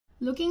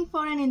Looking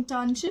for an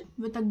internship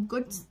with a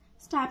good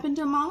stipend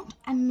amount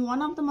and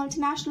one of the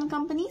multinational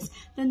companies?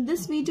 Then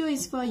this video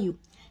is for you.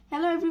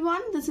 Hello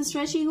everyone, this is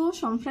Shreshi Ghosh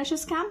from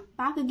Freshers Camp,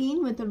 back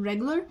again with a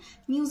regular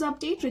news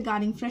update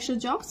regarding fresher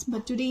jobs.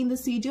 But today in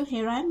this video,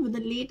 here I am with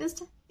the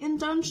latest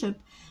internship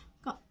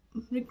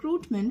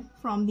recruitment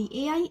from the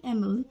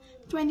AIML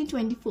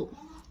 2024.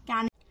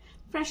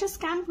 Freshers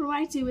Camp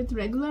provides you with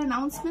regular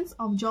announcements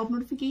of job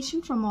notification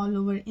from all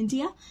over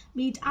India,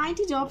 be it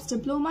IT jobs,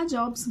 diploma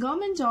jobs,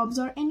 government jobs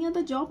or any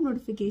other job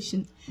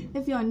notification.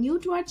 If you are new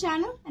to our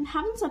channel and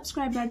haven't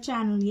subscribed our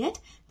channel yet,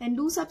 then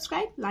do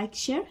subscribe, like,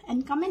 share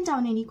and comment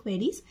down any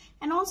queries,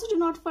 and also do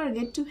not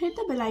forget to hit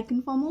the bell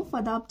icon for more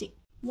further updates.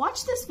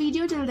 Watch this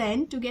video till the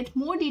end to get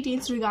more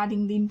details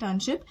regarding the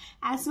internship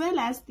as well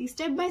as the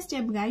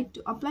step-by-step guide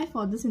to apply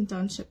for this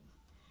internship.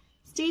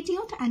 Stay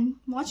tuned and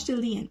watch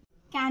till the end.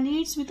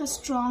 Candidates with a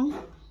strong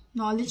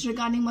knowledge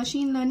regarding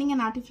machine learning and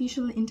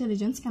artificial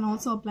intelligence can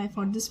also apply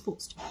for this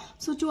post.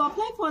 So to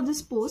apply for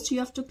this post, you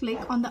have to click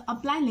on the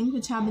apply link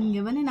which have been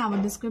given in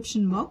our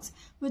description box,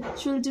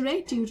 which will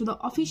direct you to the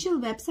official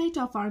website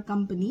of our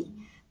company,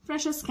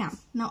 Freshers Camp.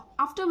 Now,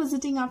 after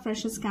visiting our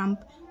Freshers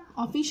Camp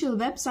official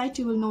website,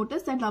 you will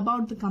notice that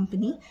about the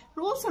company,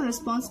 roles and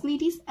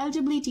responsibilities,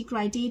 eligibility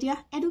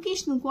criteria,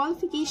 educational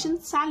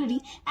qualifications, salary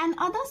and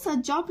other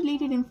such job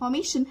related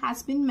information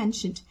has been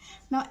mentioned.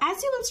 Now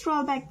as you will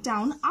scroll back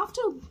down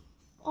after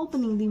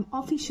opening the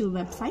official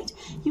website,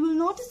 you will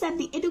notice that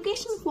the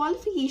educational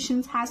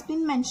qualifications has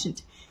been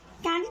mentioned.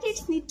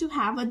 Candidates need to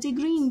have a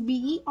degree in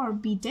BE or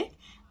BTech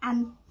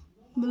and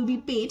will be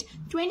paid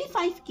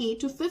 25k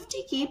to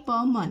 50k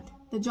per month.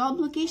 The job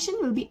location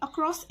will be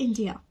across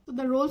India. So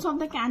the roles of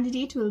the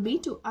candidate will be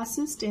to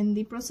assist in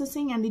the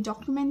processing and the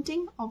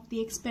documenting of the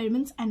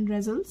experiments and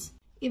results,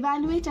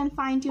 evaluate and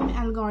fine-tune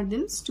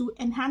algorithms to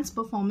enhance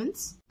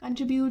performance,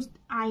 contribute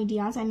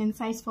ideas and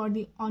insights for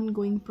the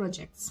ongoing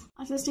projects,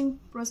 assisting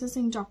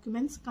processing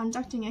documents,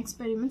 conducting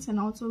experiments and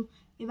also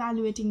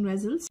evaluating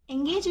results,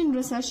 engage in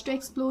research to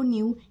explore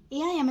new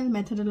AIML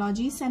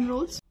methodologies and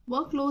roles,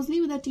 work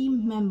closely with the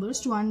team members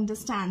to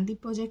understand the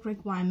project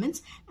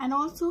requirements and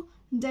also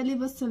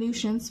deliver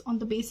solutions on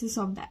the basis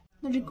of that.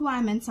 The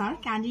requirements are: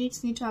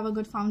 candidates need to have a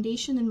good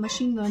foundation in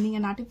machine learning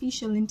and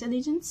artificial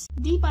intelligence,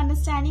 deep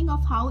understanding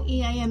of how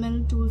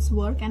AIML tools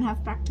work and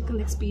have practical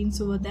experience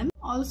over them,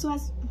 also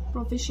has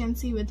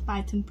proficiency with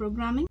Python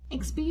programming,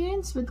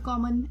 experience with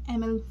common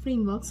ML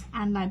frameworks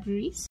and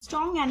libraries,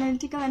 strong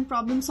analytical and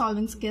problem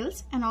solving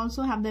skills, and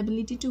also have the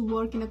ability to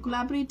work in a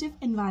collaborative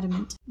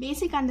environment,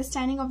 basic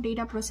understanding of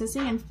data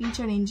processing and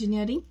feature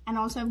engineering, and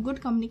also have good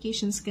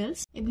communication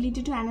skills,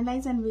 ability to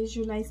analyze and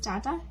visualize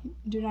data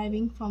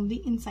deriving from the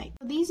insight.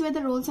 So these were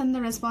the roles and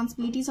the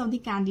responsibilities of the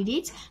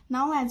candidates.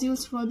 Now as you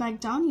scroll back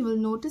down, you will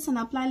notice an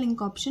apply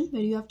link option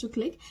where you have to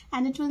click,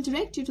 and it will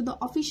direct you to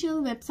the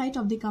official website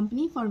of the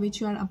company for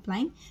which you are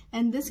applying.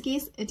 In this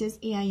case it is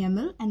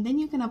AIML, and then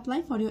you can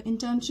apply for your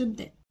internship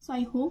there. So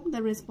I hope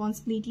the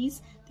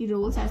responsibilities, the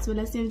roles as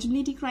well as the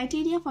eligibility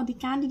criteria for the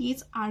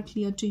candidates are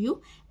clear to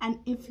you, and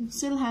if you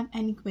still have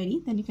any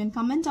query, then you can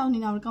comment down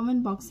in our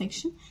comment box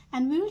section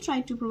and we will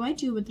try to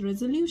provide you with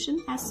resolution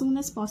as soon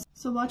as possible.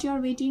 So what you are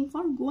waiting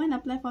for? Go and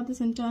apply for this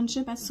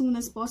internship as soon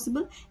as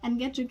possible and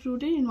get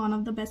recruited in one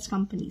of the best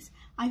companies.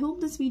 I hope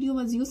this video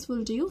was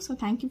useful to you. So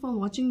thank you for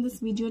watching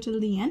this video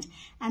till the end,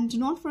 and do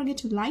not forget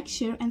to like,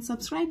 share and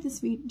subscribe this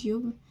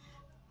video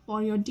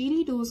for your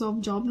daily dose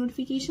of job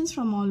notifications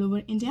from all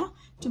over India.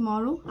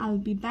 Tomorrow I'll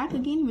be back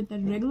again with the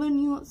regular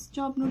news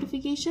job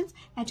notifications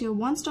at your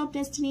one-stop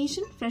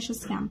destination,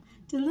 Freshers Camp.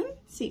 Till then,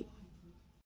 see you.